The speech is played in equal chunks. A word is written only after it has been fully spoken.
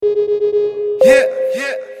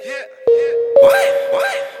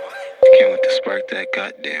that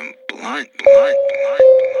goddamn blunt.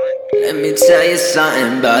 Let me tell you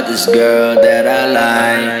something about this girl that I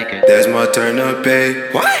like. That's my turn up, babe.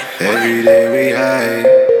 Every day we high.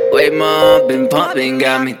 Way more been pumping,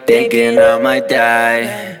 got me thinking I might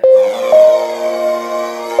die.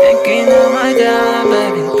 Thinking I might die,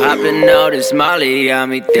 baby. Popping all this Molly, got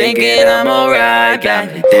me thinking I'm alright. Got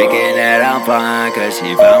me thinking that I'm fine, cause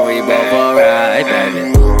she found we both alright,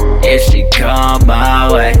 baby. If she come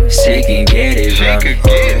my way, she can get it from me.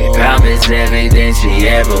 Promise everything she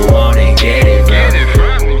ever wanted, get it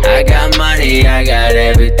from me. I got money, I got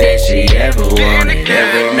everything she ever wanted.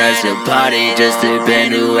 Every night's a party, just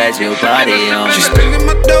depend who has your body on. She spending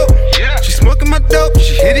my dope, she smoking my dope.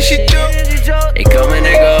 She hit it, she dope. They come and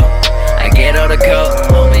they go, I get all the coke,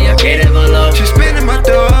 homie, I get it below. She spending my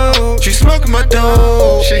dope, she smoking my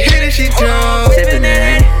dope. She hit it, she dope. Sipping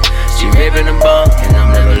that, she ripping the bone, and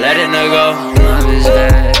I'm never letting her go. Love is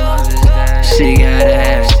bad, she got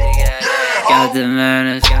ass, got the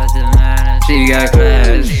manners, she got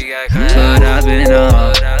class. But I've been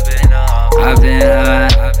on, I've been high.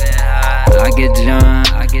 I get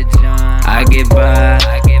drunk, I get by.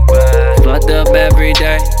 Fucked up every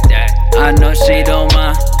day, I know she don't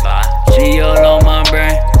mind. She all on my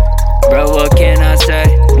brain, bro, what can I say?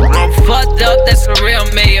 I'm fucked up, that's the real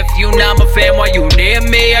me. If you not my fan, why you near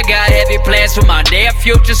me? I got heavy plans for my near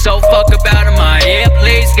future, so fuck about in my ear,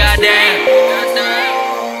 please, goddamn.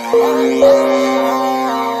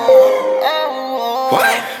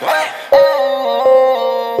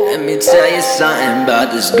 Let me tell you something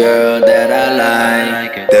about this girl that I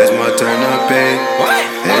like. That's my turn up, babe.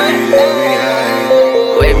 Every day we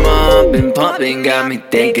high. Way more been pumping, got me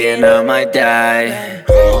thinking I might die.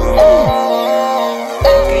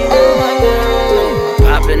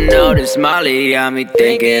 Popping all this Molly, got me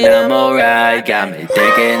thinking I'm alright. Got me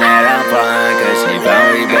thinking that I'm fine, cause she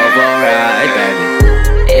found we both alright, baby.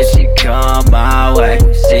 If she come my way,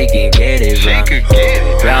 she can get it from me.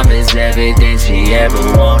 Promise everything she ever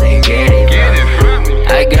wanted, get it from me.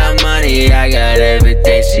 I got money, I got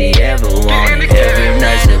everything she ever wanted. Every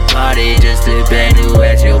night's a party, just depend who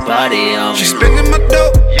has your body on me. She spending my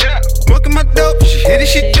dope, smoking my dope. She hit it,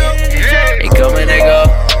 she dope. They come and they go,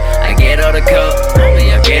 I get all the coke, homie,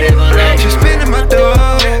 I get it below. She spending my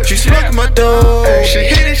dope, she smoking my dope. She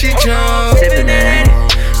hit it, she dope. Sipping that,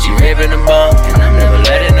 she ripping the bone, and I'm never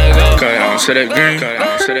letting her go. Cut on to that green,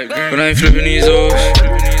 but I ain't flipping these O's.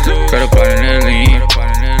 Got a pot in that lean,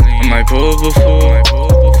 I might pull up a fool.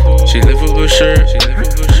 She lift up a shirt,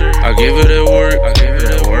 I give her that work.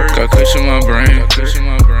 Got cushion my brain,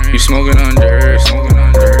 you smoking on dirt.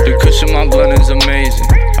 The cushion my blunt is amazing.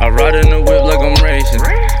 I ride in the whip like I'm racing.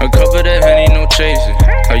 I cover that honey, no chasing.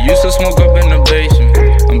 I used to smoke up in the basement.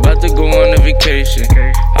 I'm about to go on a vacation.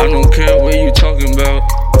 I don't care what you talking about.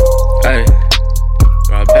 Ay,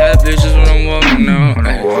 got bad bitches when I'm walking out.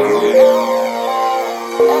 Ay.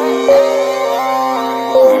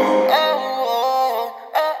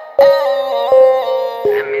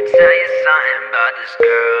 Let me tell you something about this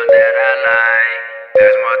girl that I like.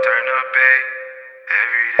 That's my turn up, babe.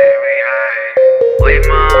 Every day we high. Way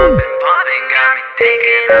more been pumping, got me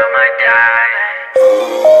thinking I might die.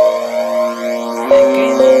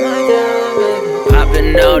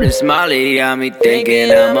 Popping all this Molly, got me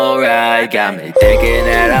thinking I'm alright. Got me thinking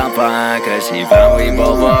that I'm fine, cause she found we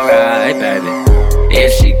both alright, baby.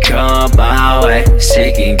 If she come my way,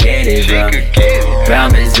 she can get it from me.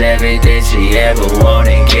 Promise everything she ever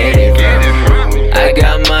wanted, get it from me. I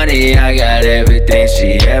got money, I got everything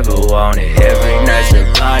she ever wanted. Every night's a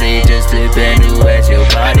party, just depend who has your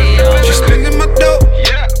body on. She spending my dope,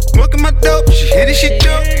 smoking my dope. She hit it, she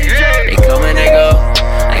dope. They come and they go,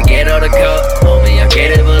 I get all the coke, homie, I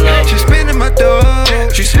get it below. She spending my dope,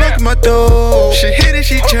 she smoking my dope. She hit it,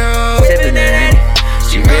 she dope. Sipping that,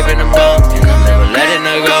 she ripping the bone, and I'm never letting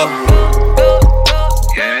her go.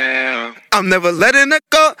 I'm never letting her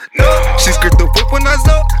go. No, she skirt the whip when I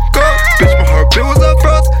so go. Bitch, my heart bill was up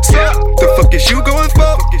froze. So, the fuck is you going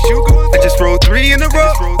for? I just rolled 3 in a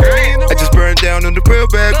row. I just burned down on the real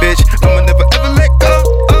bad bitch. I'ma never ever let go.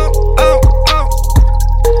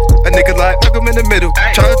 A nigga like Malcolm in the middle.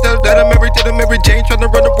 Tryna tell her that I'm every Jane. Tryna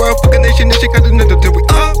run the world, fuck a nation, and she got the nigga till we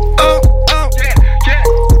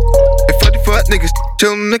And 40 fuck niggas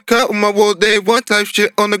chillin' in the cut with my whole day one type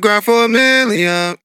shit on the ground for $1 million.